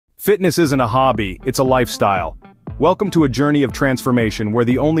Fitness isn't a hobby, it's a lifestyle. Welcome to a journey of transformation where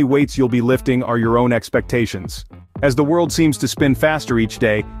the only weights you'll be lifting are your own expectations. As the world seems to spin faster each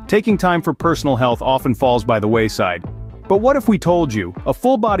day, taking time for personal health often falls by the wayside. But what if we told you, a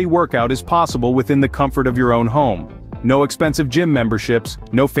full-body workout is possible within the comfort of your own home? No expensive gym memberships,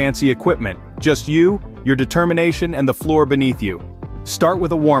 no fancy equipment, just you, your determination and the floor beneath you. Start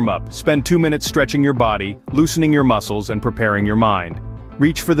with a warm-up, spend 2 minutes stretching your body, loosening your muscles and preparing your mind.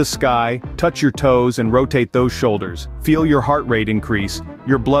 Reach for the sky, touch your toes and rotate those shoulders, feel your heart rate increase,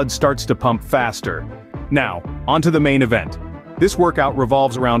 your blood starts to pump faster. Now, onto the main event. This workout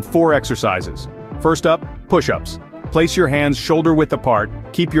revolves around 4 exercises. First up, push-ups. Place your hands shoulder-width apart,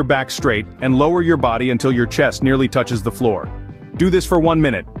 keep your back straight, and lower your body until your chest nearly touches the floor. Do this for 1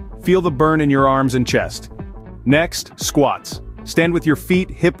 minute. Feel the burn in your arms and chest. Next, squats. Stand with your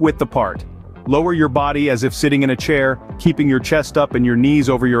feet hip-width apart. Lower your body as if sitting in a chair, keeping your chest up and your knees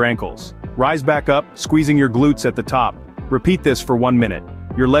over your ankles. Rise back up, squeezing your glutes at the top. Repeat this for 1 minute.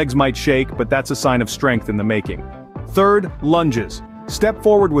 Your legs might shake, but that's a sign of strength in the making. Third, lunges. Step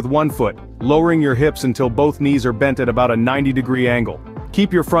forward with one foot, lowering your hips until both knees are bent at about a 90-degree angle.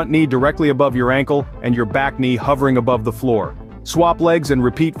 Keep your front knee directly above your ankle and your back knee hovering above the floor. Swap legs and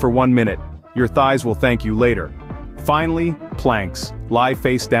repeat for 1 minute. Your thighs will thank you later. Finally, planks. Lie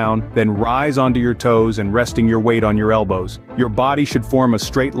face down, then rise onto your toes and resting your weight on your elbows. Your body should form a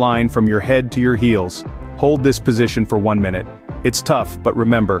straight line from your head to your heels. Hold this position for 1 minute. It's tough, but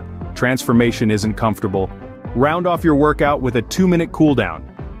remember, transformation isn't comfortable. Round off your workout with a 2-minute cool down.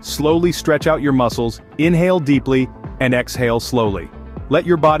 Slowly stretch out your muscles, inhale deeply, and exhale slowly. Let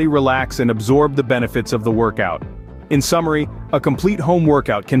your body relax and absorb the benefits of the workout. In summary, a complete home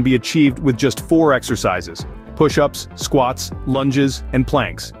workout can be achieved with just 4 exercises. Push-ups, squats, lunges, and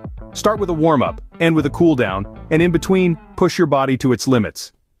planks. Start with a warm-up, end with a cool-down, and in between, push your body to its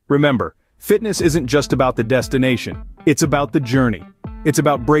limits. Remember, fitness isn't just about the destination, it's about the journey. It's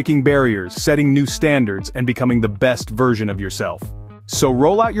about breaking barriers, setting new standards, and becoming the best version of yourself. So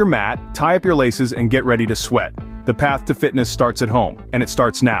roll out your mat, tie up your laces, and get ready to sweat. The path to fitness starts at home, and it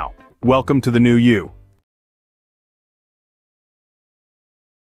starts now. Welcome to the new you.